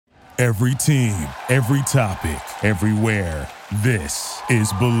Every team, every topic, everywhere. This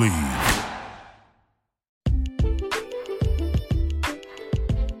is Believe.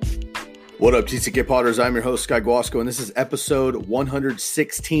 What up, TCK Potters? I'm your host, Sky Guasco, and this is episode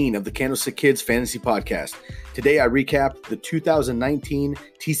 116 of the Candlestick Kids Fantasy Podcast. Today, I recap the 2019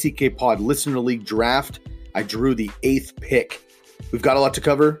 TCK Pod Listener League Draft. I drew the 8th pick. We've got a lot to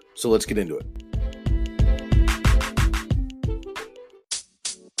cover, so let's get into it.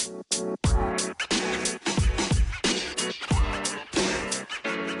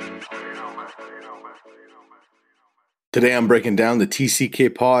 Today, I'm breaking down the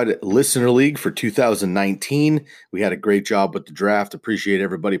TCK Pod Listener League for 2019. We had a great job with the draft. Appreciate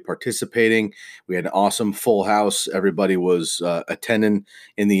everybody participating. We had an awesome full house. Everybody was attending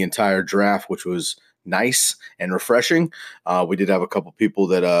in the entire draft, which was nice and refreshing. We did have a couple people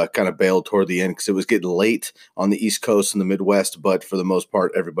that kind of bailed toward the end because it was getting late on the East Coast and the Midwest, but for the most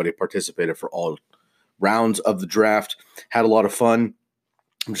part, everybody participated for all rounds of the draft. Had a lot of fun.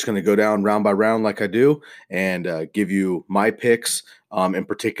 I'm just going to go down round by round like I do and give you my picks in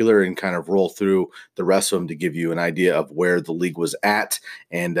particular and kind of roll through the rest of them to give you an idea of where the league was at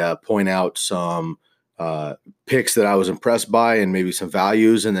and point out some picks that I was impressed by and maybe some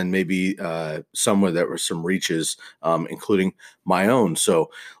values and then maybe somewhere that were some reaches, including my own.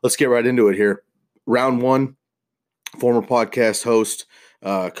 So let's get right into it here. Round one, former podcast host,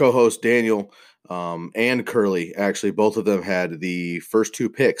 co-host Daniel, and Curly, actually, both of them had the first two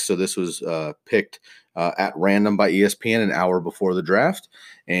picks. So this was picked at random by ESPN an hour before the draft.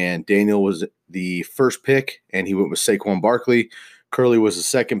 And Daniel was the first pick, and he went with Saquon Barkley. Curly was the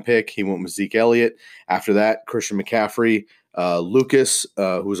second pick. He went with Zeke Elliott. After that, Christian McCaffrey. Lucas,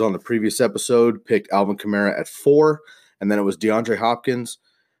 who was on the previous episode, picked Alvin Kamara at 4. And then it was DeAndre Hopkins,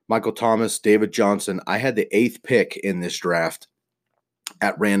 Michael Thomas, David Johnson. I had the 8th pick in this draft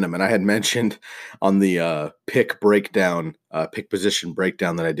at random. And I had mentioned on the pick position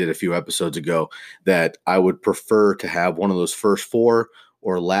breakdown that I did a few episodes ago that I would prefer to have one of those first 4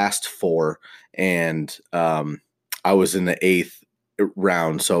 or last 4. And I was in the 8th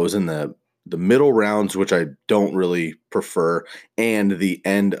round. So I was in the middle rounds, which I don't really prefer, and the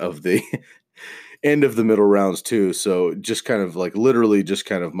end of the end of the middle rounds too. So just kind of like literally just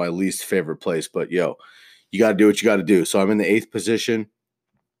kind of my least favorite place. But you got to do what you got to do. So I'm in the 8th position.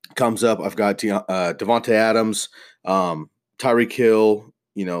 Comes up, I've got Devontae Adams, Tyreek Hill,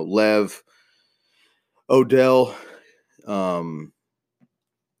 Lev, Odell,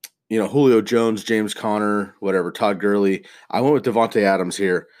 Julio Jones, James Conner, whatever, Todd Gurley. I went with Devontae Adams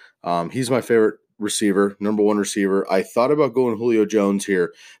here. He's my favorite receiver, number 1 receiver. I thought about going Julio Jones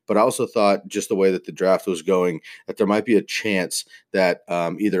here, but I also thought just the way that the draft was going that there might be a chance that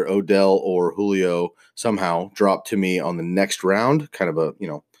either Odell or Julio somehow dropped to me on the next round, kind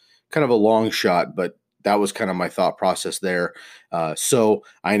of a long shot, but that was kind of my thought process there. So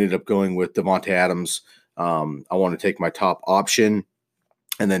I ended up going with Devontae Adams. I want to take my top option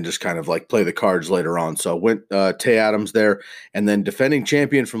and then just kind of like play the cards later on. So I went Tay Adams there, and then defending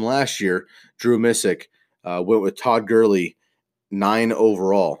champion from last year, Drew Missick, went with Todd Gurley, 9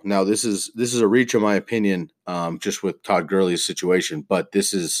 overall. Now this is a reach in my opinion, just with Todd Gurley's situation, but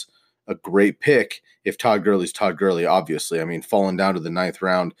this is a great pick if Todd Gurley's Todd Gurley, obviously. I mean, falling down to the 9th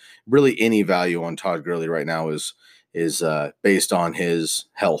round, really any value on Todd Gurley right now is based on his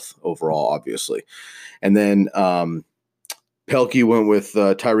health overall, obviously. And then Pelkey went with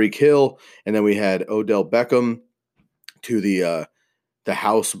Tyreek Hill, and then we had Odell Beckham to the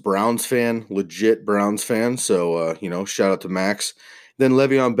house Browns fan, legit Browns fan. So, shout out to Max. Then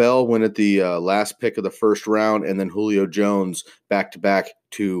Le'Veon Bell went at the last pick of the first round, and then Julio Jones back-to-back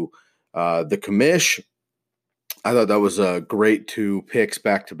to the commish. I thought that was a great 2 picks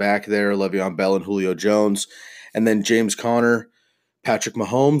back-to-back there, Le'Veon Bell and Julio Jones. And then James Conner, Patrick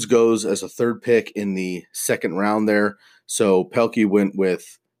Mahomes goes as a 3rd pick in the 2nd round there. So Pelkey went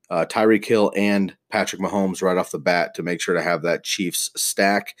with Tyreek Hill and Patrick Mahomes right off the bat to make sure to have that Chiefs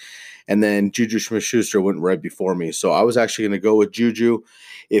stack. And then Juju Smith-Schuster went right before me. So I was actually going to go with Juju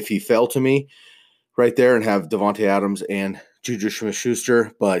if he fell to me right there and have Devontae Adams and Juju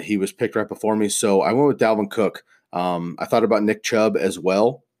Smith-Schuster, but he was picked right before me. So I went with Dalvin Cook. I thought about Nick Chubb as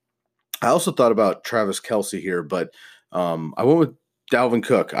well. I also thought about Travis Kelce here, but I went with Dalvin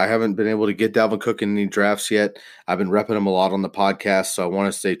Cook. I haven't been able to get Dalvin Cook in any drafts yet. I've been repping him a lot on the podcast, so I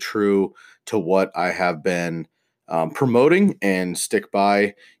want to stay true to what I have been promoting and stick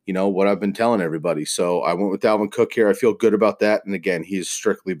by, what I've been telling everybody. So I went with Dalvin Cook here. I feel good about that. And again, he's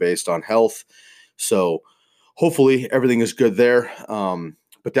strictly based on health. So hopefully everything is good there.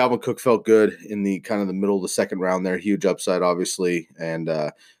 But Dalvin Cook felt good in the kind of the middle of the 2nd round there. Huge upside, obviously. And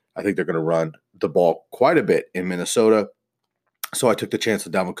I think they're going to run the ball quite a bit in Minnesota. So I took the chance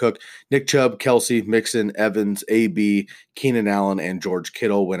with Dalvin Cook. Nick Chubb, Kelsey, Mixon, Evans, AB, Keenan Allen, and George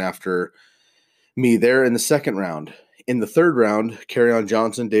Kittle went after me there in the second round. In the third round, Kerryon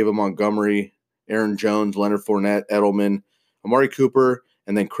Johnson, David Montgomery, Aaron Jones, Leonard Fournette, Edelman, Amari Cooper,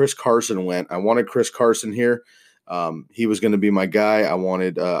 and then Chris Carson went. I wanted Chris Carson here. He was going to be my guy. I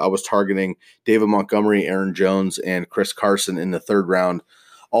was targeting David Montgomery, Aaron Jones, and Chris Carson in the third round.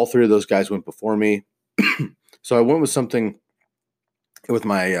 All three of those guys went before me. So I went with something with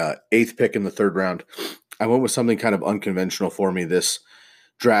my eighth pick in the third round. I went with something kind of unconventional for me this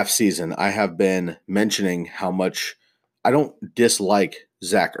draft season. I have been mentioning how much I don't dislike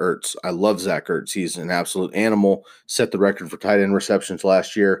Zach Ertz. I love Zach Ertz. He's an absolute animal, set the record for tight end receptions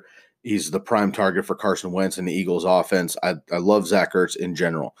last year. He's the prime target for Carson Wentz and the Eagles offense. I love Zach Ertz in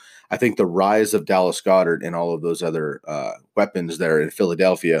general. I think the rise of Dallas Goedert and all of those other weapons there in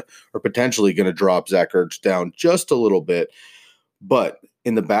Philadelphia are potentially going to drop Zach Ertz down just a little bit. But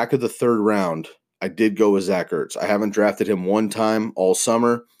in the back of the third round, I did go with Zach Ertz. I haven't drafted him one time all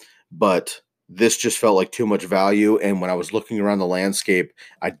summer, but this just felt like too much value. And when I was looking around the landscape,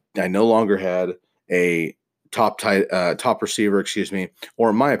 I no longer had a top receiver, or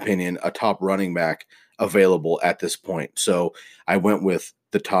in my opinion, a top running back available at this point. So I went with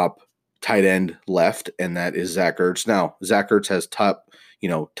the top tight end left, and that is Zach Ertz. Now, Zach Ertz has top,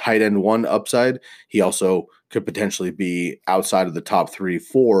 tight end one upside. He also could potentially be outside of the top 3,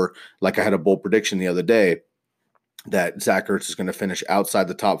 4. Like I had a bold prediction the other day that Zach Ertz is going to finish outside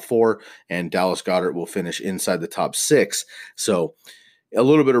the top 4 and Dallas Goedert will finish inside the top 6. So a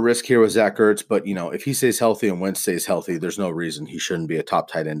little bit of risk here with Zach Ertz, but if he stays healthy and Wentz stays healthy, there's no reason he shouldn't be a top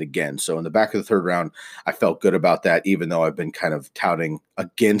tight end again. So in the back of the third round, I felt good about that, even though I've been kind of touting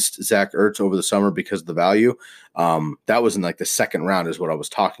against Zach Ertz over the summer because of the value. That was in like the second round is what I was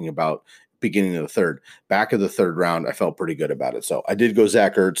talking about, beginning of the third. Back of the third round, I felt pretty good about it. So I did go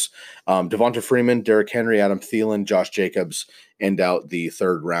Zach Ertz. Devonta Freeman, Derrick Henry, Adam Thielen, Josh Jacobs end out the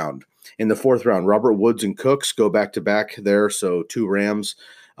third round. In the fourth round, Robert Woods and Cooks go back-to-back there, so 2 Rams.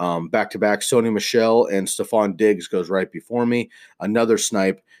 Back-to-back, Sony Michel and Stephon Diggs goes right before me. Another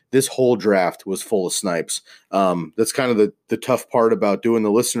snipe. This whole draft was full of snipes. That's kind of the tough part about doing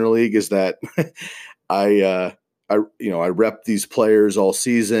the listener league is that I rep these players all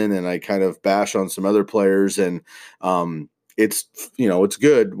season and I kind of bash on some other players and it's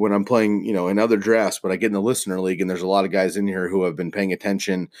good when I'm playing, in other drafts, but I get in the listener league and there's a lot of guys in here who have been paying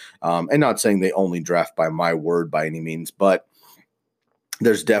attention and not saying they only draft by my word by any means, but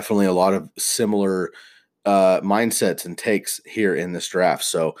there's definitely a lot of similar mindsets and takes here in this draft.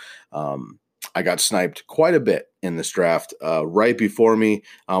 So I got sniped quite a bit in this draft right before me.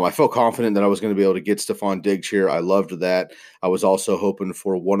 I felt confident that I was going to be able to get Stephon Diggs here. I loved that. I was also hoping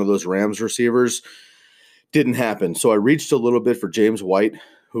for one of those Rams receivers. Didn't happen. So I reached a little bit for James White,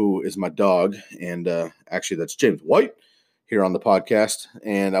 who is my dog. And actually, that's James White here on the podcast.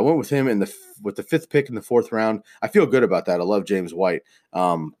 And I went with him with the 5th pick in the 4th round. I feel good about that. I love James White.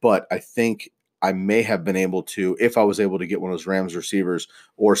 But I think I may have been able to, if I was able to get one of those Rams receivers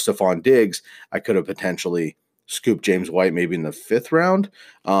or Stephon Diggs, I could have potentially scooped James White maybe in the 5th round.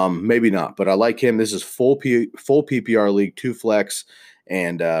 Maybe not, but I like him. This is full PPR league, 2 flex,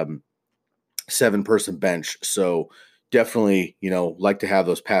 and 7-person bench. So definitely, like to have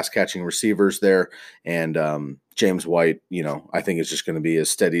those pass catching receivers there. And James White, I think it's just going to be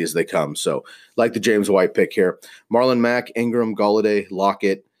as steady as they come. So like the James White pick here. Marlon Mack, Ingram, Golladay,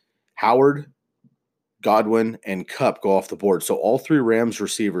 Lockett, Howard, Godwin, and Kupp go off the board. So all 3 Rams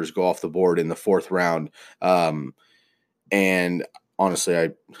receivers go off the board in the 4th round. And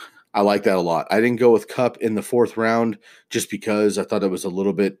honestly, I like that a lot. I didn't go with Kupp in the 4th round just because I thought it was a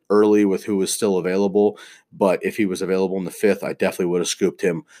little bit early with who was still available. But if he was available in the 5th, I definitely would have scooped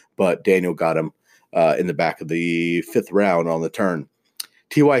him. But Daniel got him in the back of the 5th round on the turn.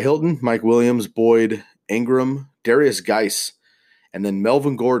 T.Y. Hilton, Mike Williams, Boyd, Ingram, Darius Geis, and then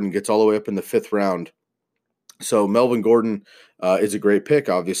Melvin Gordon gets all the way up in the 5th round. So Melvin Gordon is a great pick,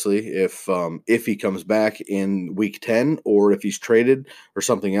 obviously, if he comes back in week 10 or if he's traded or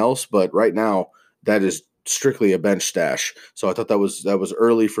something else. But right now, that is strictly a bench stash. So I thought that was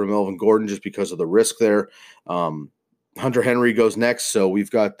early for Melvin Gordon just because of the risk there. Hunter Henry goes next. So we've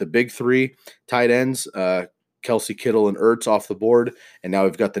got the big 3 tight ends, Kelsey, Kittle, and Ertz off the board. And now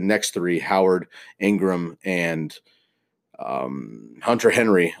we've got the next 3, Howard, Ingram, and Hunter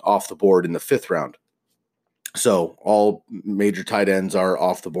Henry off the board in the 5th round. So all major tight ends are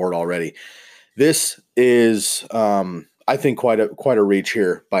off the board already. This is, I think, quite a reach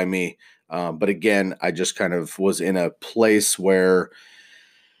here by me. But again, I just kind of was in a place where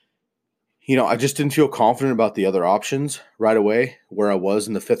I just didn't feel confident about the other options right away where I was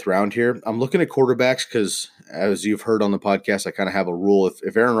in the 5th round here. I'm looking at quarterbacks because, as you've heard on the podcast, I kind of have a rule.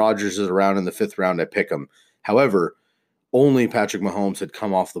 If Aaron Rodgers is around in the 5th round, I pick him. However, only Patrick Mahomes had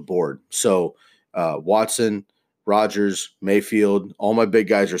come off the board. So Watson, Rodgers, Mayfield, all my big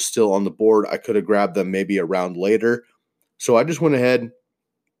guys are still on the board. I could have grabbed them maybe a round later. So I just went ahead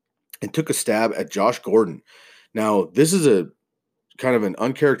and took a stab at Josh Gordon. Now, this is a kind of an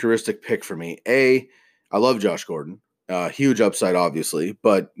uncharacteristic pick for me. I love Josh Gordon. Huge upside, obviously,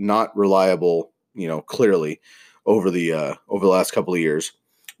 but not reliable, clearly over the last couple of years.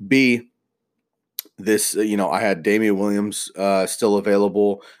 B, this, I had Damian Williams still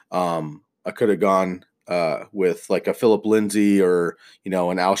available. I could have gone with like a Philip Lindsay or, an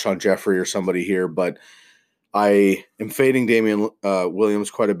Alshon Jeffrey or somebody here, but I am fading Damian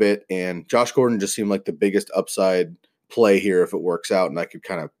Williams quite a bit, and Josh Gordon just seemed like the biggest upside play here if it works out, and I could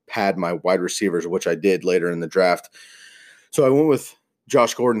kind of pad my wide receivers, which I did later in the draft. So I went with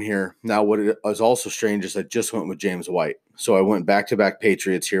Josh Gordon here. Now, what is also strange is I just went with James White. So I went back-to-back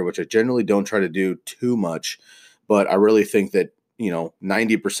Patriots here, which I generally don't try to do too much, but I really think that,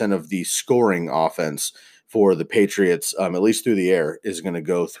 90% of the scoring offense for the Patriots, at least through the air, is going to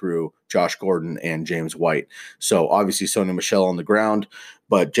go through Josh Gordon and James White. So obviously Sony Michel on the ground,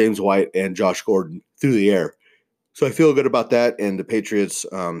 but James White and Josh Gordon through the air. So I feel good about that, and the Patriots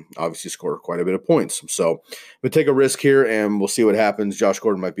obviously score quite a bit of points. So we'll take a risk here, and we'll see what happens. Josh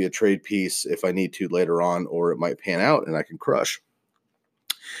Gordon might be a trade piece if I need to later on, or it might pan out, and I can crush.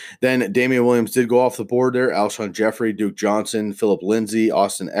 Then Damian Williams did go off the board there. Alshon Jeffrey, Duke Johnson, Philip Lindsay,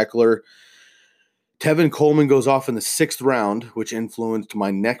 Austin Eckler. Tevin Coleman goes off in the 6th round, which influenced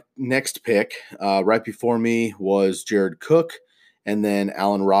my next pick. Right before me was Jared Cook, and then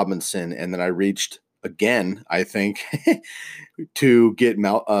Allen Robinson, and then I reached again, I think, to get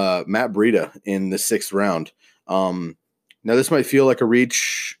Matt Breida in the 6th round. Now, this might feel like a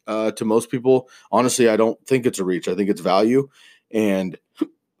reach to most people. Honestly, I don't think it's a reach. I think it's value. And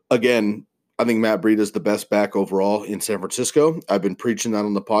again, I think Matt Breida is the best back overall in San Francisco. I've been preaching that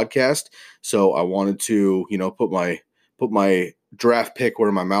on the podcast, so I wanted to, put my draft pick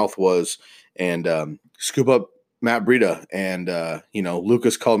where my mouth was and scoop up Matt Breida. And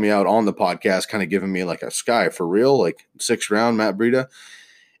Lucas called me out on the podcast, kind of giving me like a sky for real, like 6th round Matt Breida.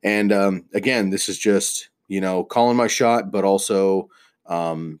 And again, this is just calling my shot, but also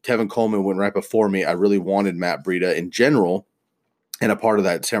Tevin Coleman went right before me. I really wanted Matt Breida in general, and a part of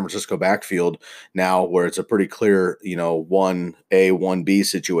that San Francisco backfield now where it's a pretty clear, 1A, 1B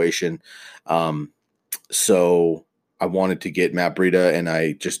situation. So I wanted to get Matt Breida, and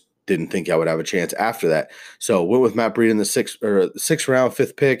I just didn't think I would have a chance after that. So went with Matt Breida in the 6th round,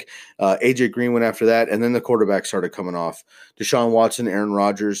 5th pick. AJ Green went after that, and then the quarterbacks started coming off. Deshaun Watson, Aaron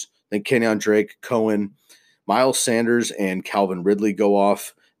Rodgers, then Kenyon Drake, Cohen, Miles Sanders, and Calvin Ridley go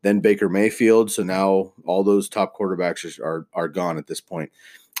off. Then Baker Mayfield. So now all those top quarterbacks are gone at this point.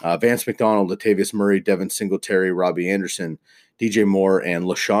 Vance McDonald, Latavius Murray, Devin Singletary, Robbie Anderson, DJ Moore, and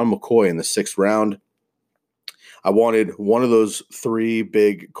LaShawn McCoy in the 6th round. I wanted one of those 3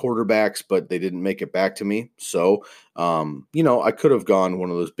 big quarterbacks, but they didn't make it back to me. So, I could have gone one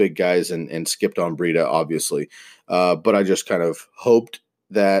of those big guys and skipped on Breida, obviously. But I just kind of hoped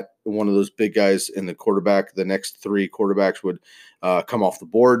that one of those big guys in the next 3 quarterbacks would come off the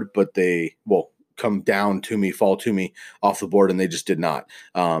board, but they will come down to me, fall to me off the board, and they just did not.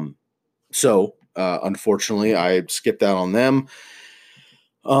 So unfortunately, I skipped out on them.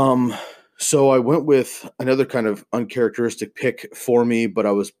 So I went with another kind of uncharacteristic pick for me, but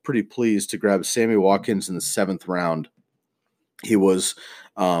I was pretty pleased to grab Sammy Watkins in the 7th round. He was,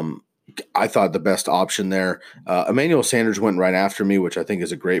 I thought, the best option there. Emmanuel Sanders went right after me, which I think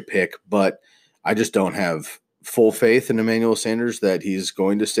is a great pick, but I just don't have full faith in Emmanuel Sanders that he's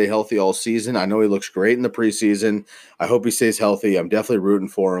going to stay healthy all season. I know he looks great in the preseason. I hope he stays healthy. I'm definitely rooting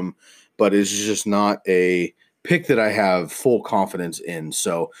for him, but it's just not a pick that I have full confidence in.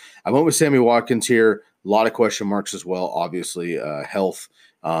 So I went with Sammy Watkins here. A lot of question marks as well, obviously, health,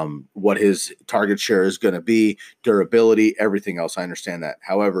 what his target share is going to be, durability, everything else. I understand that.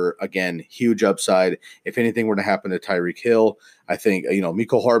 However, again, huge upside. If anything were to happen to Tyreek Hill, I think,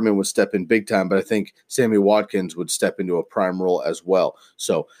 Mecole Hardman would step in big time, but I think Sammy Watkins would step into a prime role as well.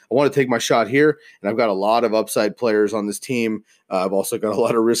 So I want to take my shot here, and I've got a lot of upside players on this team. I've also got a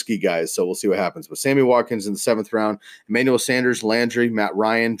lot of risky guys, so we'll see what happens. But Sammy Watkins in the 7th round, Emmanuel Sanders, Landry, Matt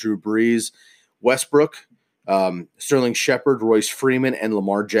Ryan, Drew Brees, Westbrook, Sterling Shepard, Royce Freeman, and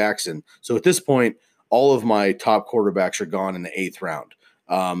Lamar Jackson. So at this point, all of my top quarterbacks are gone in the 8th round.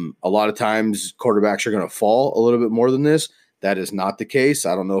 A lot of times quarterbacks are going to fall a little bit more than this. that is not the case.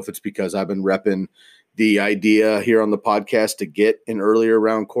 I don't know if it's because I've been repping the idea here on the podcast to get an earlier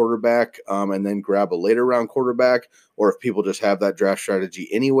round quarterback and then grab a later round quarterback, or if people just have that draft strategy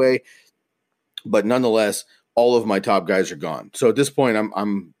anyway. But nonetheless, all of my top guys are gone. So at this point,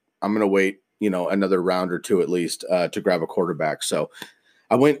 I'm going to wait, another round or two at least to grab a quarterback. So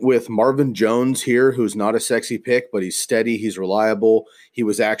I went with Marvin Jones here, who's not a sexy pick, but he's steady. He's reliable. He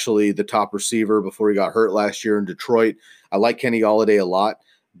was actually the top receiver before he got hurt last year in Detroit. I like Kenny Golladay a lot,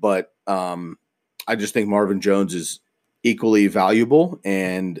 but I just think Marvin Jones is equally valuable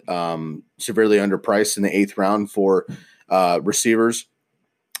and severely underpriced in the 8th round for receivers.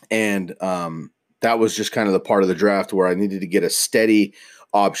 And that was just kind of the part of the draft where I needed to get a steady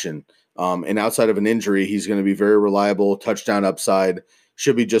option. And outside of an injury, he's going to be very reliable, touchdown upside.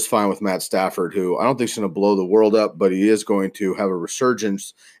 Should be just fine with Matt Stafford, who I don't think is going to blow the world up, but he is going to have a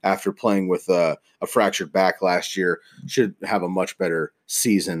resurgence after playing with a fractured back last year. Should have a much better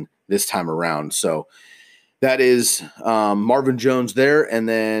season this time around. So that is Marvin Jones there. And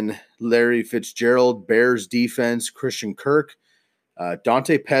then Larry Fitzgerald, Bears defense, Christian Kirk,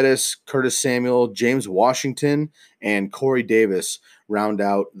 Dante Pettis, Curtis Samuel, James Washington, and Corey Davis round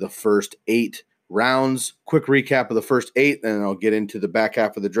out the first 8 rounds. Quick recap of the first 8, and then I'll get into the back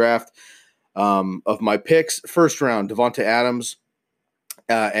half of the draft of my picks. First round, Devonta Adams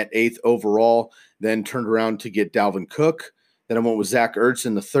at 8th overall, then turned around to get Dalvin Cook. Then I went with Zach Ertz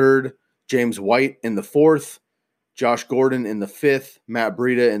in the 3rd, James White in the 4th, Josh Gordon in the 5th, Matt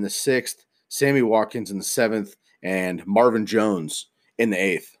Breida in the 6th, Sammy Watkins in the 7th, and Marvin Jones in the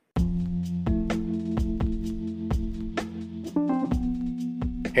 8th.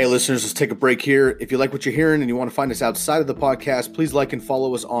 Hey, listeners, let's take a break here. If you like what you're hearing and you want to find us outside of the podcast, please like and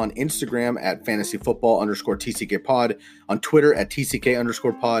follow us on Instagram at fantasyfootball_TCK pod, on Twitter at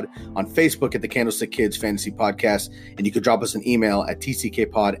TCK_pod, on Facebook at the Candlestick Kids Fantasy Podcast, and you can drop us an email at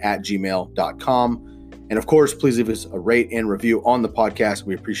tckpod@gmail.com. And of course, please leave us a rate and review on the podcast.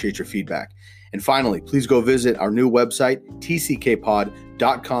 We appreciate your feedback. And finally, please go visit our new website,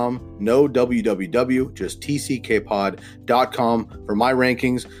 tckpod.com. No www, just tckpod.com for my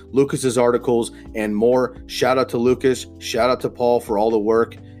rankings, Lucas's articles, and more. Shout out to Lucas. Shout out to Paul for all the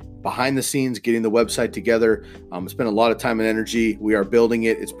work behind the scenes, getting the website together. It's been a lot of time and energy. We are building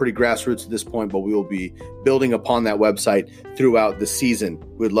it. It's pretty grassroots at this point, but we will be building upon that website throughout the season.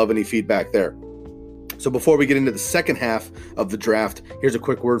 We'd love any feedback there. So before we get into the second half of the draft, here's a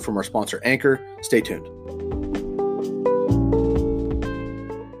quick word from our sponsor, Anchor. Stay tuned.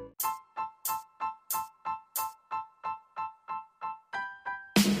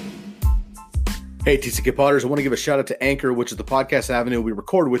 Hey, TCK Potters, I want to give a shout out to Anchor, which is the podcast avenue we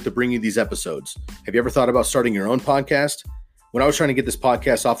record with to bring you these episodes. Have you ever thought about starting your own podcast? When I was trying to get this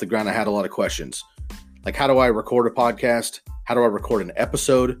podcast off the ground, I had a lot of questions. Like, how do I record a podcast? How do I record an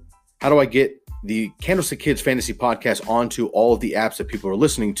episode? How do I get the Candlestick Kids Fantasy Podcast onto all of the apps that people are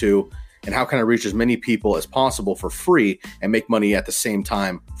listening to? And how can I reach as many people as possible for free and make money at the same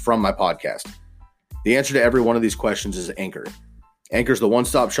time from my podcast? The answer to every one of these questions is Anchor. Anchor is the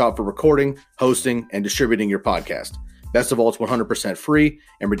one-stop shop for recording, hosting, and distributing your podcast. Best of all, it's 100% free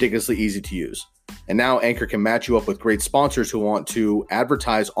and ridiculously easy to use. And now Anchor can match you up with great sponsors who want to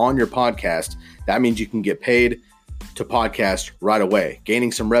advertise on your podcast. That means you can get paid to podcast right away.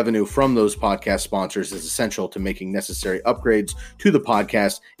 Gaining some revenue from those podcast sponsors is essential to making necessary upgrades to the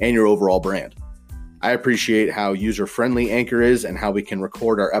podcast and your overall brand. I appreciate how user-friendly Anchor is and how we can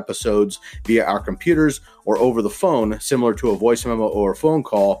record our episodes via our computers or over the phone, similar to a voice memo or a phone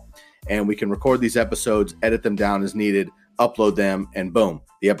call. And we can record these episodes, edit them down as needed, upload them, and boom,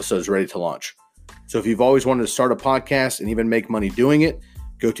 the episode is ready to launch. So if you've always wanted to start a podcast and even make money doing it,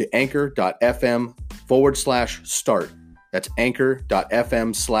 go to anchor.fm/start. That's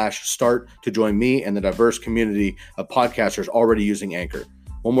anchor.fm/start to join me and the diverse community of podcasters already using Anchor.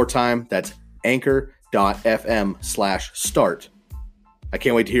 One more time, that's anchor.fm/start. I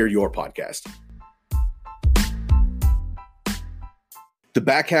can't wait to hear your podcast. The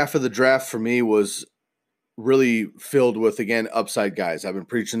back half of the draft for me was really filled with, again, upside guys. I've been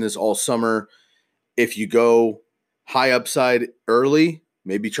preaching this all summer. If you go high upside early,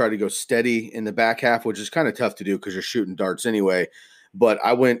 maybe try to go steady in the back half, which is kind of tough to do because you're shooting darts anyway. But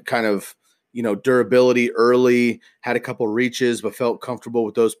I went kind of, durability early, had a couple reaches, but felt comfortable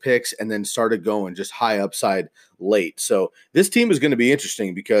with those picks, and then started going just high upside late. So this team is going to be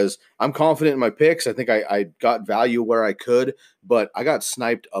interesting because I'm confident in my picks. I think I got value where I could, but I got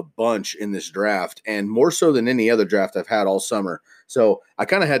sniped a bunch in this draft, and more so than any other draft I've had all summer. So I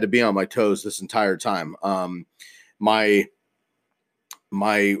kind of had to be on my toes this entire time. My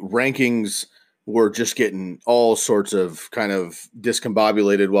rankings were just getting all sorts of kind of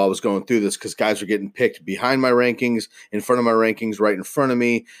discombobulated while I was going through this because guys were getting picked behind my rankings, in front of my rankings, right in front of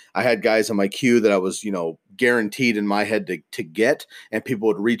me. I had guys on my queue that I was, guaranteed in my head to get, and people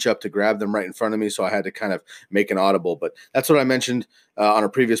would reach up to grab them right in front of me. So I had to kind of make an audible. But that's what I mentioned on a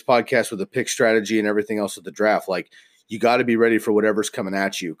previous podcast with the pick strategy and everything else with the draft. Like, you got to be ready for whatever's coming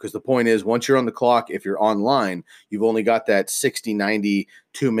at you. Because the point is, once you're on the clock, if you're online, you've only got that 60, 90,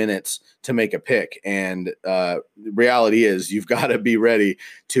 2 minutes to make a pick. And reality is you've got to be ready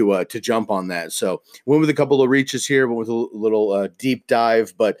to jump on that. So went with a couple of reaches here, went with a little deep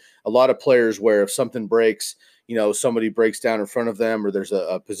dive, but a lot of players where if something breaks, somebody breaks down in front of them, or there's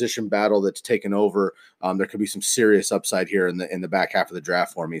a position battle that's taken over, there could be some serious upside here in the back half of the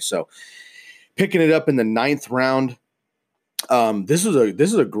draft for me. So picking it up in the 9th round, this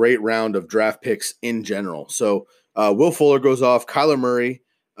is a great round of draft picks in general. So Will Fuller goes off, Kyler Murray,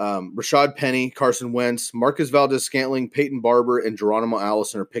 Rashad Penny, Carson Wentz, Marcus Valdez-Scantling, Peyton Barber, and Geronimo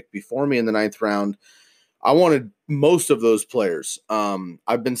Allison are picked before me in the 9th round. I wanted most of those players.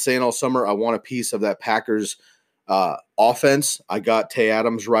 I've been saying all summer I want a piece of that Packers offense. I got Tay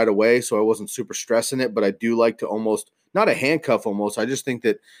Adams right away, so I wasn't super stressing it, but I do like to almost, not a handcuff almost, I just think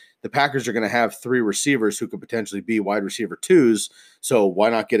that the Packers are going to have 3 receivers who could potentially be wide receiver 2s. So why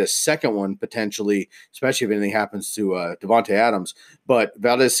not get a second one potentially, especially if anything happens to Devontae Adams. But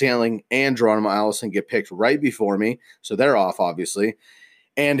Valdez-Scantling and Geronimo Allison get picked right before me, so they're off, obviously.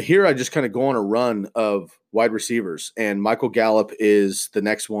 And here I just kind of go on a run of wide receivers. And Michael Gallup is the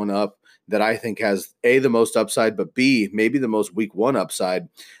next one up that I think has, A, the most upside, but B, maybe the most week 1 upside,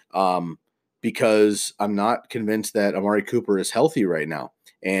 because I'm not convinced that Amari Cooper is healthy right now.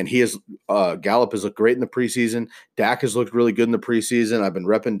 And Gallup has looked great in the preseason. Dak has looked really good in the preseason. I've been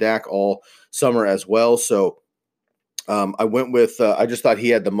repping Dak all summer as well. So I went with, I just thought he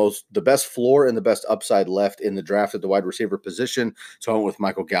had the best floor and the best upside left in the draft at the wide receiver position. So I went with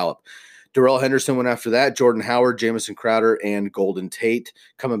Michael Gallup. Darrell Henderson went after that. Jordan Howard, Jamison Crowder, and Golden Tate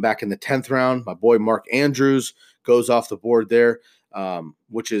coming back in the 10th round. My boy Mark Andrews goes off the board there.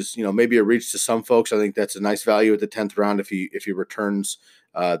 Which is, maybe a reach to some folks. I think that's a nice value at the 10th round if he returns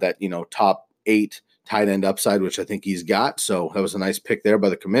that, top 8 tight end upside, which I think he's got. So that was a nice pick there by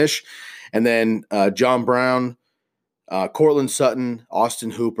the commish. And then John Brown, Cortland Sutton,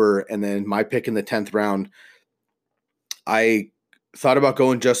 Austin Hooper, and then my pick in the 10th round. I thought about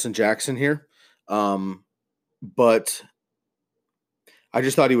going Justin Jackson here, but I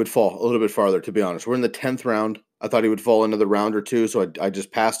just thought he would fall a little bit farther, to be honest. We're in the 10th round. I thought he would fall another round or two, so I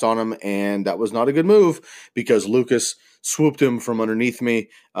just passed on him, and that was not a good move because Lucas swooped him from underneath me.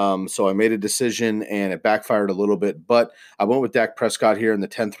 So I made a decision, and it backfired a little bit. But I went with Dak Prescott here in the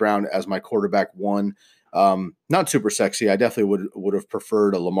 10th round as my quarterback 1. Not super sexy. I definitely would have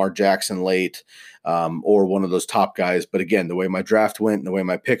preferred a Lamar Jackson late or one of those top guys. But again, the way my draft went and the way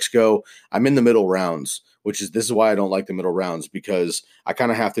my picks go, I'm in the middle rounds, this is why I don't like the middle rounds, because I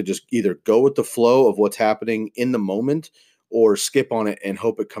kind of have to just either go with the flow of what's happening in the moment or skip on it and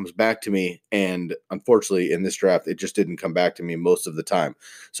hope it comes back to me. And unfortunately, in this draft, it just didn't come back to me most of the time.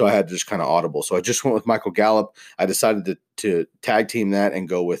 So I had to just kind of audible. So I just went with Michael Gallup. I decided to tag team that and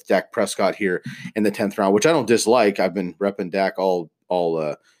go with Dak Prescott here in the 10th round, which I don't dislike. I've been repping Dak all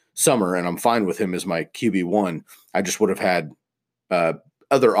summer, and I'm fine with him as my QB1. I just would have had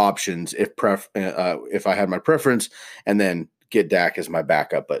other options if I had my preference, and then get Dak as my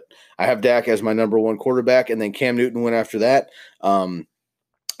backup. But I have Dak as my number 1 quarterback, and then Cam Newton went after that.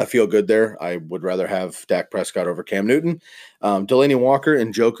 I feel good there. I would rather have Dak Prescott over Cam Newton. Delaney Walker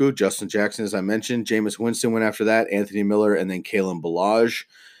and Njoku, Justin Jackson, as I mentioned. Jameis Winston went after that, Anthony Miller, and then Kalen Ballage.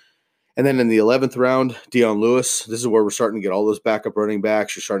 And then in the 11th round, Dion Lewis. This is where we're starting to get all those backup running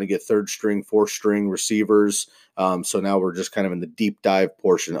backs. You're starting to get 3rd string, 4th string receivers. So now we're just kind of in the deep dive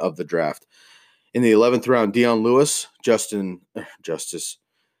portion of the draft. In the 11th round, Dion Lewis, Justice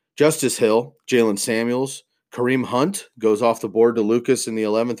Hill, Jalen Samuels, Kareem Hunt goes off the board to Lucas in the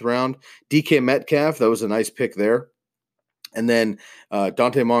 11th round. DK Metcalf, that was a nice pick there. And then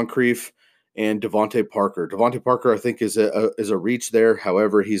Dante Moncrief and Devontae Parker. Devontae Parker, I think, is a reach there.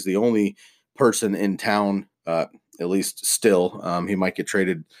 However, he's the only person in town, at least still. He might get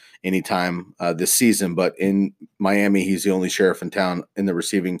traded anytime this season, but in Miami, he's the only sheriff in town in the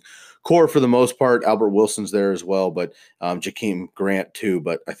receiving core for the most part. Albert Wilson's there as well, but Jakeem Grant too.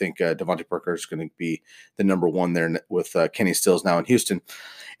 But I think Devontae Parker is going to be the number 1 there with Kenny Stills now in Houston.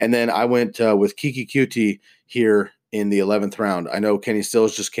 And then I went with Kiki Kuti here in the 11th round. I know Kenny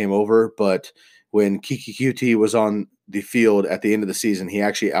Stills just came over, but when Kiki Kuti was on the field at the end of the season, he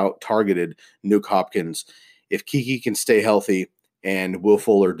actually out-targeted Nuke Hopkins. If Kiki can stay healthy and Will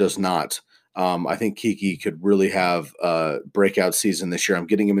Fuller does not, I think Kiki could really have a breakout season this year. I'm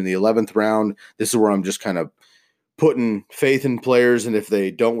getting him in the 11th round. This is where I'm just kind of putting faith in players, and if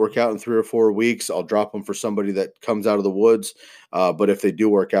they don't work out in 3 or 4 weeks, I'll drop them for somebody that comes out of the woods. But if they do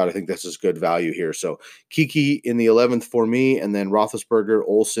work out, I think this is good value here. So Kiki in the 11th for me, and then Roethlisberger,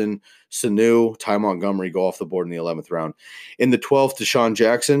 Olsen, Sanu, Ty Montgomery go off the board in the 11th round. In the 12th, Deshaun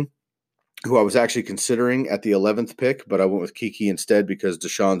Jackson, who I was actually considering at the 11th pick, but I went with Kiki instead because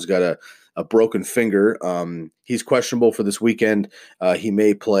Deshaun's got a broken finger. He's questionable for this weekend. He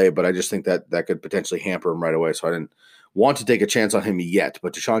may play, but I just think that could potentially hamper him right away. So I didn't want to take a chance on him yet.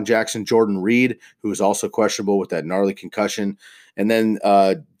 But Deshaun Jackson, Jordan Reed, who is also questionable with that gnarly concussion, and then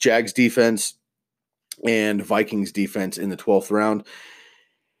Jags defense and Vikings defense in the 12th round.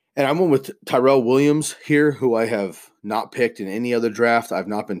 And I went with Tyrell Williams here, who I have not picked in any other draft. I've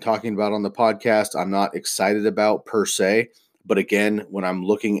not been talking about on the podcast. I'm not excited about per se. But again, when I'm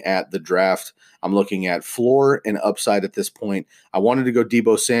looking at the draft, I'm looking at floor and upside at this point. I wanted to go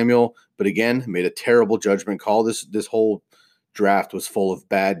Deebo Samuel, but again, made a terrible judgment call. This whole draft was full of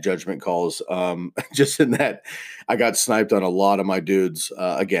bad judgment calls. Just in that I got sniped on a lot of my dudes.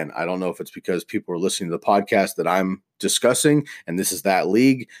 Again, I don't know if it's because people are listening to the podcast that I'm discussing and this is that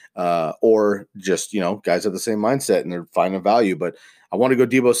league, or just, guys have the same mindset and they're finding value. But I want to go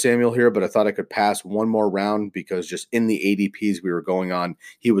Deebo Samuel here, but I thought I could pass one more round because just in the ADPs we were going on,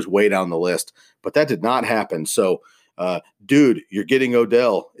 he was way down the list, but that did not happen. So, dude, you're getting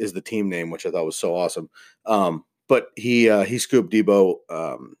Odell is the team name, which I thought was so awesome. But he scooped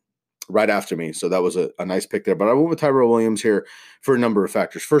Deebo right after me, so that was a nice pick there. But I went with Tyrell Williams here for a number of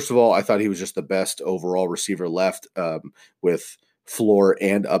factors. First of all, I thought he was just the best overall receiver left, with floor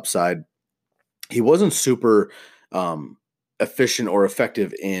and upside. He wasn't super efficient or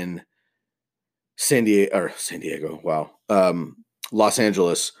effective in San Diego. Wow. Los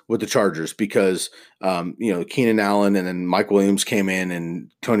Angeles with the Chargers because, Keenan Allen and then Mike Williams came in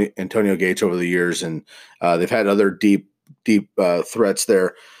and Antonio Gates over the years. And they've had other deep threats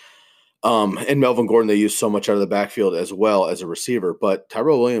there. And Melvin Gordon, they used so much out of the backfield as well as a receiver. But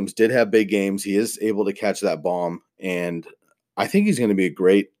Tyrell Williams did have big games. He is able to catch that bomb. And I think he's going to be a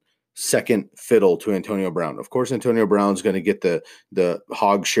great second fiddle to Antonio Brown. Of course, Antonio Brown's going to get the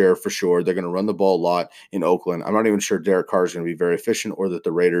hog share for sure. They're going to run the ball a lot in Oakland. I'm not even sure Derek Carr is going to be very efficient or that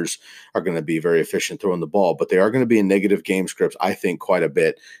the Raiders are going to be very efficient throwing the ball, but they are going to be in negative game scripts, I think, quite a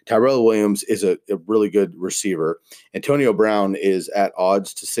bit. Tyrell Williams is a really good receiver. Antonio Brown is at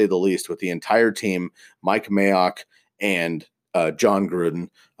odds, to say the least, with the entire team, Mike Mayock and John Gruden.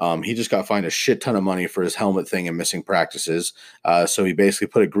 He just got fined a shit ton of money for his helmet thing and missing practices. So he basically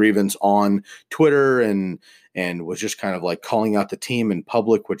put a grievance on Twitter and was just kind of like calling out the team in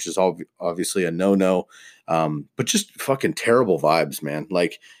public, which is obviously a no-no. But just fucking terrible vibes, man.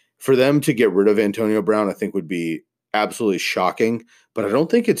 Like, for them to get rid of Antonio Brown, I think would be absolutely shocking, but I don't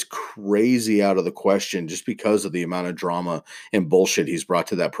think it's crazy out of the question just because of the amount of drama and bullshit he's brought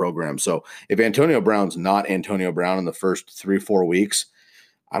to that program. So if Antonio Brown's not Antonio Brown in the first 3-4 weeks,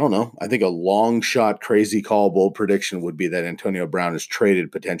 I don't know. I think a long shot, crazy call, bold prediction would be that Antonio Brown is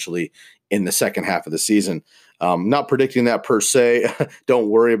traded potentially in the second half of the season. Not predicting that per se. Don't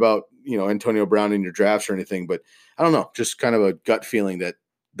worry about, Antonio Brown in your drafts or anything, but I don't know. Just kind of a gut feeling that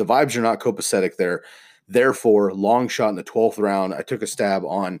the vibes are not copacetic there. Therefore, long shot in the 12th round, I took a stab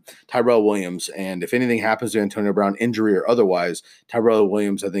on Tyrell Williams. And if anything happens to Antonio Brown, injury or otherwise, Tyrell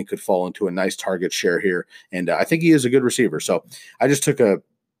Williams, I think, could fall into a nice target share here. And I think he is a good receiver. So I just took a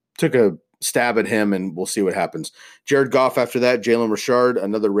stab at him, and we'll see what happens. Jared Goff after that, Jalen Richard,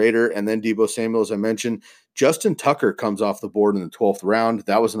 another Raider, and then Deebo Samuel, as I mentioned. Justin Tucker comes off the board in the 12th round.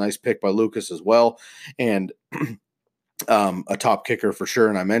 That was a nice pick by Lucas as well. And a top kicker for sure.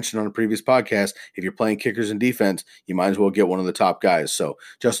 And I mentioned on a previous podcast, if you're playing kickers and defense, you might as well get one of the top guys. So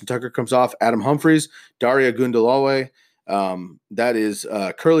Justin Tucker comes off. Adam Humphries, Daria Gundalawe. That is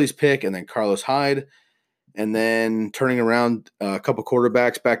Curly's pick, and then Carlos Hyde. And then turning around a couple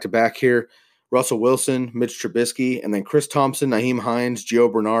quarterbacks back-to-back here, Russell Wilson, Mitch Trubisky, and then Chris Thompson, Naheem Hines,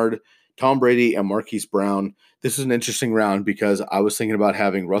 Gio Bernard, Tom Brady, and Marquise Brown. This is an interesting round because I was thinking about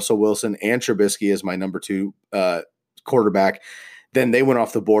having Russell Wilson and Trubisky as my number 2 quarterback. Then they went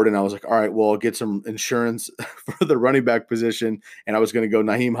off the board, and I was like, all right, well, I'll get some insurance for the running back position. And I was going to go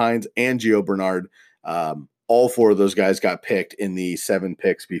Naheem Hines and Gio Bernard. All 4 of those guys got picked in the 7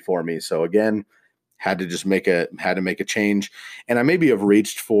 picks before me. So again, had to make a change. And I maybe have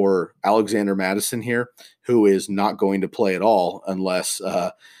reached for Alexander Madison here, who is not going to play at all unless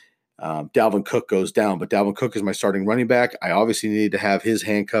Dalvin Cook goes down, but Dalvin Cook is my starting running back. I obviously need to have his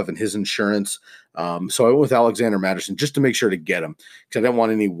handcuff and his insurance. So I went with Alexander Mattison just to make sure to get him, because I didn't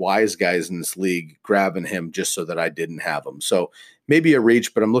want any wise guys in this league grabbing him just so that I didn't have him. So maybe a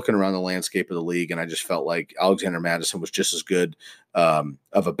reach, but I'm looking around the landscape of the league, and I just felt like Alexander Mattison was just as good of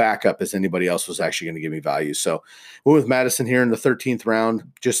a backup as anybody else was actually going to give me value. So we're with Madison here in the 13th round,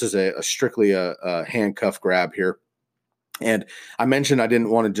 just as a strictly a handcuff grab here. And I mentioned I didn't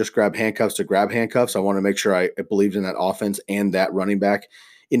want to just grab handcuffs to grab handcuffs. I want to make sure I believed in that offense and that running back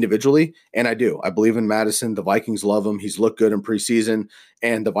individually. And I do. I believe in Madison. The Vikings love him. He's looked good in preseason.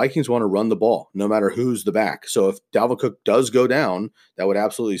 And the Vikings want to run the ball no matter who's the back. So if Dalvin Cook does go down, that would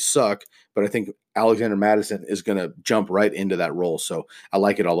absolutely suck. But I think Alexander Mattison is going to jump right into that role. So I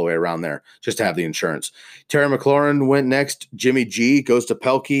like it all the way around there just to have the insurance. Terry McLaurin went next. Jimmy G goes to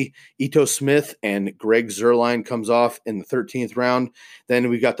Pelkey. Ito Smith and Greg Zuerlein comes off in the 13th round. Then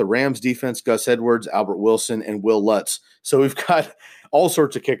we got the Rams defense, Gus Edwards, Albert Wilson, and Will Lutz. So we've got all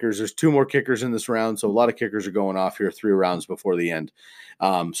sorts of kickers. There's 2 more kickers in this round. So a lot of kickers are going off here 3 rounds before the end.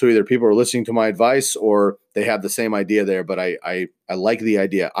 So either people are listening to my advice or they have the same idea there, but I like the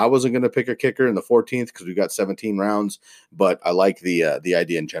idea. I wasn't going to pick a kicker in the 14th because we've got 17 rounds, but I like the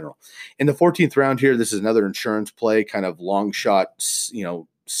idea in general. In the 14th round here, this is another insurance play, kind of long shot,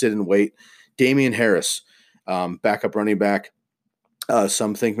 sit and wait. Damian Harris, backup running back.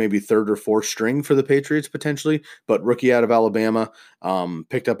 Some think maybe 3rd or 4th string for the Patriots potentially, but rookie out of Alabama,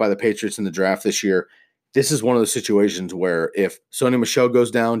 picked up by the Patriots in the draft this year. This is one of those situations where if Sony Michel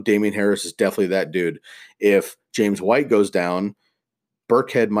goes down, Damian Harris is definitely that dude. If James White goes down,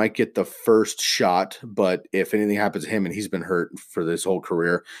 Burkhead might get the first shot, but if anything happens to him, and he's been hurt for this whole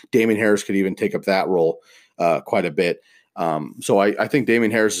career, Damian Harris could even take up that role quite a bit. So I think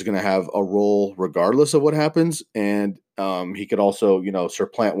Damian Harris is going to have a role regardless of what happens, and he could also,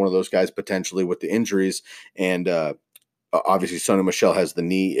 supplant one of those guys potentially with the injuries, and obviously Sony Michel has the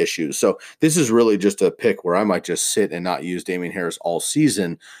knee issues. So this is really just a pick where I might just sit and not use Damian Harris all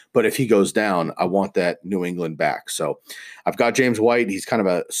season. But if he goes down, I want that New England back. So I've got James White. He's kind of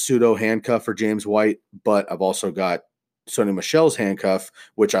a pseudo handcuff for James White, but I've also got Sony Michel's handcuff,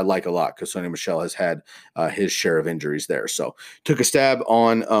 which I like a lot because Sony Michel has had his share of injuries there. So took a stab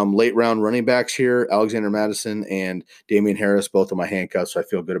on late round running backs here, Alexander Mattison and Damian Harris, both of my handcuffs. So I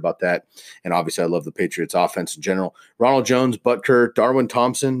feel good about that. And obviously I love the Patriots offense in general. Ronald Jones, Butker, Darwin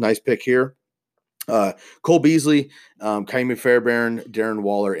Thompson, nice pick here. Cole Beasley, Kaimi Fairbairn, Darren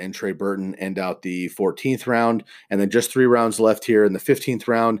Waller, and Trey Burton end out the 14th round. And then just 3 rounds left here in the 15th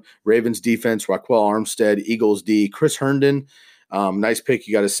round. Ravens defense, Raquel Armstead, Eagles D, Chris Herndon. Nice pick.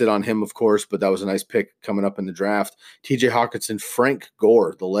 You got to sit on him, of course, but that was a nice pick coming up in the draft. TJ Hawkinson, Frank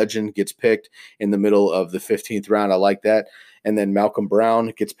Gore, the legend, gets picked in the middle of the 15th round. I like that. And then Malcolm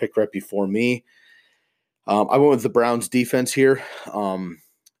Brown gets picked right before me. I went with the Browns defense here.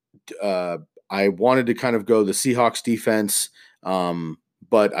 I wanted to kind of go the Seahawks defense,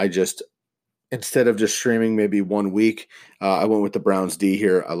 but instead of just streaming maybe 1 week, I went with the Browns D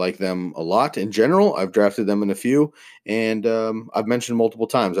here. I like them a lot in general. I've drafted them in a few, and I've mentioned multiple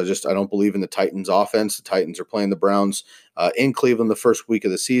times. I don't believe in the Titans offense. The Titans are playing the Browns in Cleveland the first week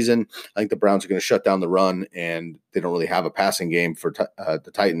of the season. I think the Browns are going to shut down the run, and they don't really have a passing game for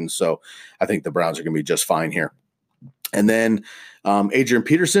the Titans. So I think the Browns are going to be just fine here. And then Adrian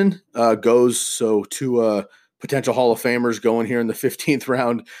Peterson goes to potential Hall of Famers going here in the 15th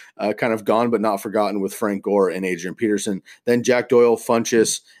round, kind of gone but not forgotten with Frank Gore and Adrian Peterson. Then Jack Doyle,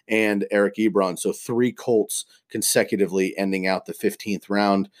 Funchess, and Eric Ebron. So 3 Colts consecutively ending out the 15th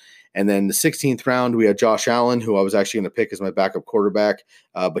round. And then the 16th round, we had Josh Allen, who I was actually going to pick as my backup quarterback,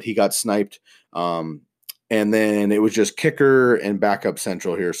 but he got sniped. And then it was just kicker and backup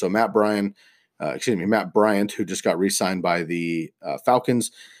central here. So Matt Bryant, who just got re-signed by the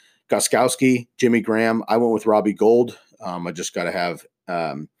Falcons, Gostkowski, Jimmy Graham. I went with Robbie Gould. I just got to have,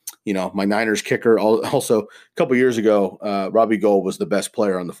 my Niners kicker. Also, a couple years ago, Robbie Gould was the best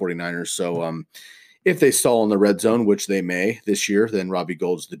player on the 49ers. So if they stall in the red zone, which they may this year, then Robbie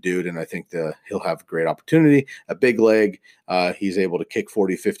Gould's the dude, and I think he'll have a great opportunity. A big leg. He's able to kick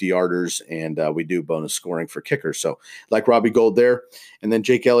 40, 50-yarders, and we do bonus scoring for kickers. So like Robbie Gould there. And then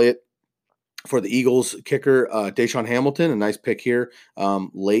Jake Elliott. For the Eagles kicker, Deshaun Hamilton, a nice pick here,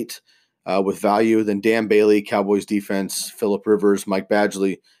 late with value. Then Dan Bailey, Cowboys defense, Phillip Rivers, Mike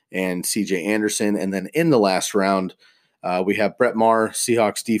Badgley, and C.J. Anderson. And then in the last round, we have Brett Maher,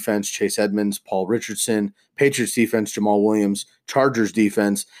 Seahawks defense, Chase Edmonds, Paul Richardson, Patriots defense, Jamal Williams, Chargers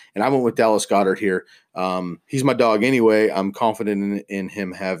defense. And I went with Dallas Goedert here. He's my dog anyway. I'm confident in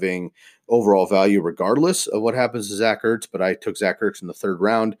him having overall value regardless of what happens to Zach Ertz, but I took Zach Ertz in the third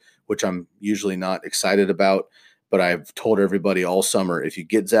round, which I'm usually not excited about. But I've told everybody all summer, if you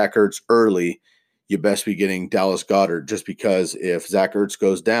get Zach Ertz early, you best be getting Dallas Goedert, just because if Zach Ertz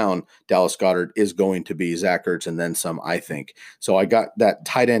goes down, Dallas Goedert is going to be Zach Ertz and then some, I think. So I got that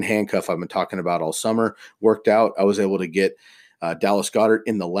tight end handcuff I've been talking about all summer, worked out. I was able to get Dallas Goedert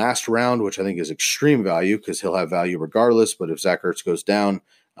in the last round, which I think is extreme value because he'll have value regardless. But if Zach Ertz goes down,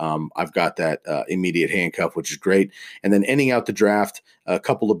 I've got that immediate handcuff, which is great. And then ending out the draft, a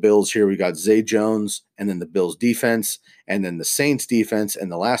couple of Bills here. We got Zay Jones and then the Bills defense and then the Saints defense. And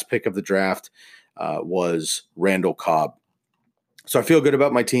the last pick of the draft was Randall Cobb. So I feel good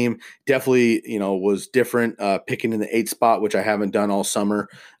about my team. Definitely, was different picking in the 8th spot, which I haven't done all summer.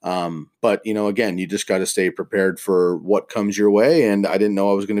 But, again, you just got to stay prepared for what comes your way. And I didn't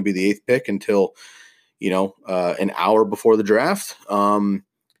know I was going to be the 8th pick until, an hour before the draft.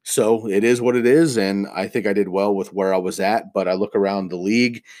 So it is what it is, and I think I did well with where I was at, but I look around the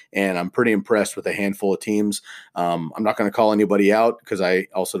league, and I'm pretty impressed with a handful of teams. I'm not going to call anybody out because I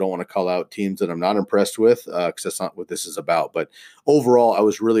also don't want to call out teams that I'm not impressed with because that's not what this is about. But overall, I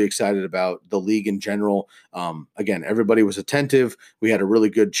was really excited about the league in general. Again, everybody was attentive. We had a really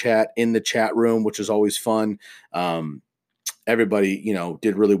good chat in the chat room, which is always fun. Everybody,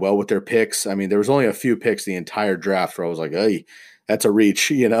 did really well with their picks. I mean, there was only a few picks the entire draft where I was like, hey, that's a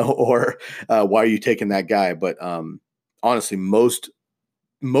reach, or why are you taking that guy? But honestly, most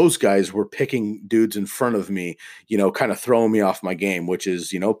guys were picking dudes in front of me, kind of throwing me off my game, which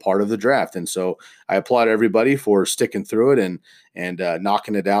is, part of the draft. And so I applaud everybody for sticking through it and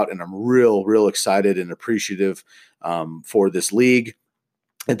knocking it out. And I'm real excited and appreciative for this league.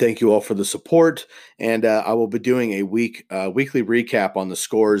 And thank you all for the support. And I will be doing a weekly recap on the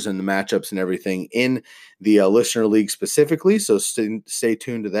scores and the matchups and everything in the listener league specifically. So stay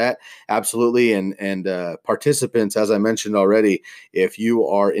tuned to that. Absolutely. And participants, as I mentioned already, if you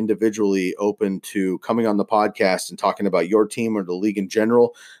are individually open to coming on the podcast and talking about your team or the league in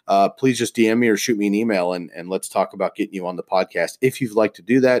general, please just DM me or shoot me an email and let's talk about getting you on the podcast. If you'd like to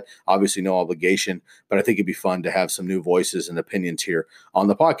do that, obviously no obligation, but I think it'd be fun to have some new voices and opinions here on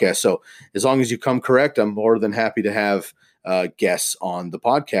the podcast. So as long as you come correct, I'm more than happy to have guests on the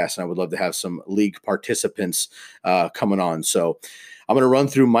podcast, and I would love to have some league participants coming on. So I'm going to run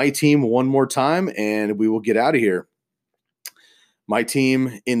through my team one more time, and we will get out of here. My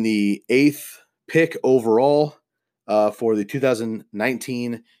team in the 8th pick overall for the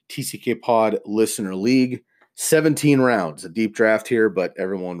 2019 TCK Pod Listener League. 17 rounds, a deep draft here, but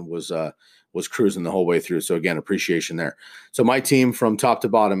everyone was cruising the whole way through. So again, appreciation there. So my team from top to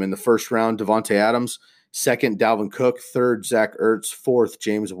bottom in the first round, Davante Adams. Second, Dalvin Cook. Third, Zach Ertz. Fourth,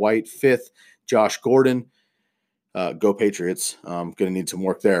 James White. Fifth, Josh Gordon. Go Patriots. Going to need some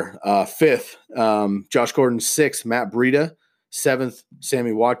work there. Fifth, Josh Gordon. Sixth, Matt Breida. Seventh,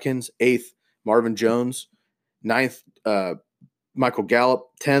 Sammy Watkins. Eighth, Marvin Jones. Ninth, Michael Gallup.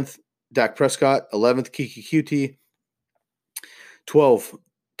 10th, Dak Prescott. 11th, Kiki Qt. 12,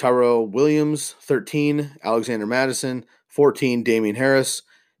 Tyrell Williams. 13, Alexander Madison. 14, Damian Harris.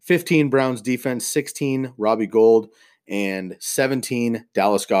 15, Browns defense. 16, Robbie Gould. And 17,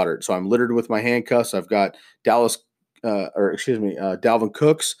 Dallas Goedert. So I'm littered with my handcuffs. I've got Dalvin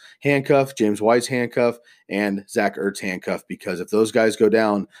Cook's handcuff, James White's handcuff, and Zach Ertz handcuff, because if those guys go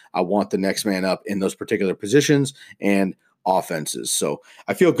down, I want the next man up in those particular positions and offenses. So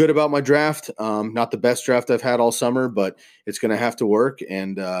I feel good about my draft. Not the best draft I've had all summer, but it's going to have to work.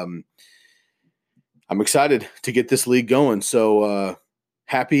 And I'm excited to get this league going. So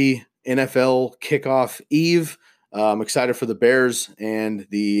happy NFL kickoff eve. I'm excited for the Bears and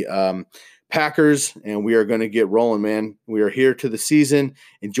the Packers, and we are going to get rolling, man. We are here to the season.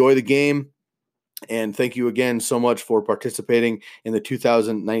 Enjoy the game. And thank you again so much for participating in the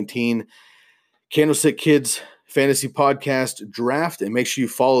 2019 Candlestick Kids Fantasy Podcast Draft. And make sure you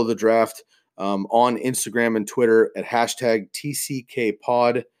follow the draft on Instagram and Twitter at hashtag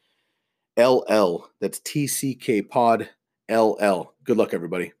TCKPodLL. That's TCKPodLL. Good luck,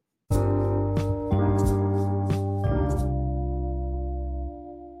 everybody.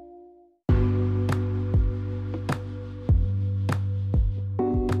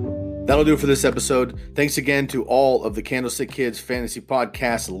 That'll do it for this episode. Thanks again to all of the Candlestick Kids Fantasy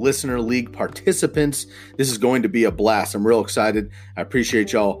Podcast Listener League participants. This is going to be a blast. I'm real excited. I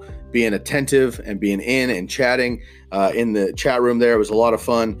appreciate y'all being attentive and being in and chatting in the chat room there. It was a lot of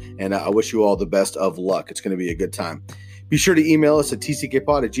fun, and I wish you all the best of luck. It's going to be a good time. Be sure to email us at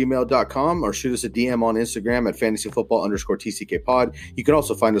tckpod@gmail.com or shoot us a DM on Instagram at fantasyfootball_TCKpod. You can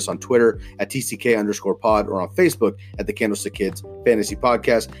also find us on Twitter at TCK_pod or on Facebook at the Candlestick Kids Fantasy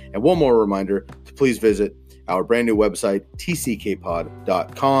Podcast. And one more reminder to please visit our brand new website,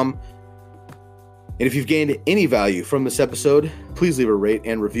 tckpod.com. And if you've gained any value from this episode, please leave a rate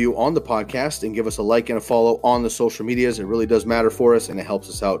and review on the podcast and give us a like and a follow on the social medias. It really does matter for us, and it helps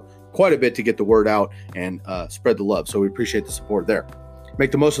us out quite a bit to get the word out and spread the love. So we appreciate the support there.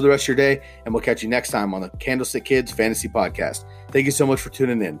 Make the most of the rest of your day, and we'll catch you next time on the Candlestick Kids Fantasy Podcast. Thank you so much for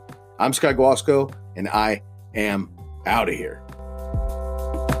tuning in. I'm Scott Guasco, and I am out of here.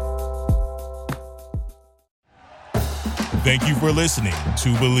 Thank you for listening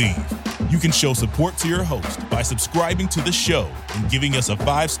to Believe. You can show support to your host by subscribing to the show and giving us a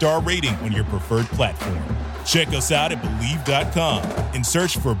 5-star rating on your preferred platform. Check us out at Believe.com and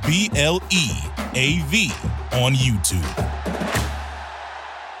search for BLEAV on YouTube.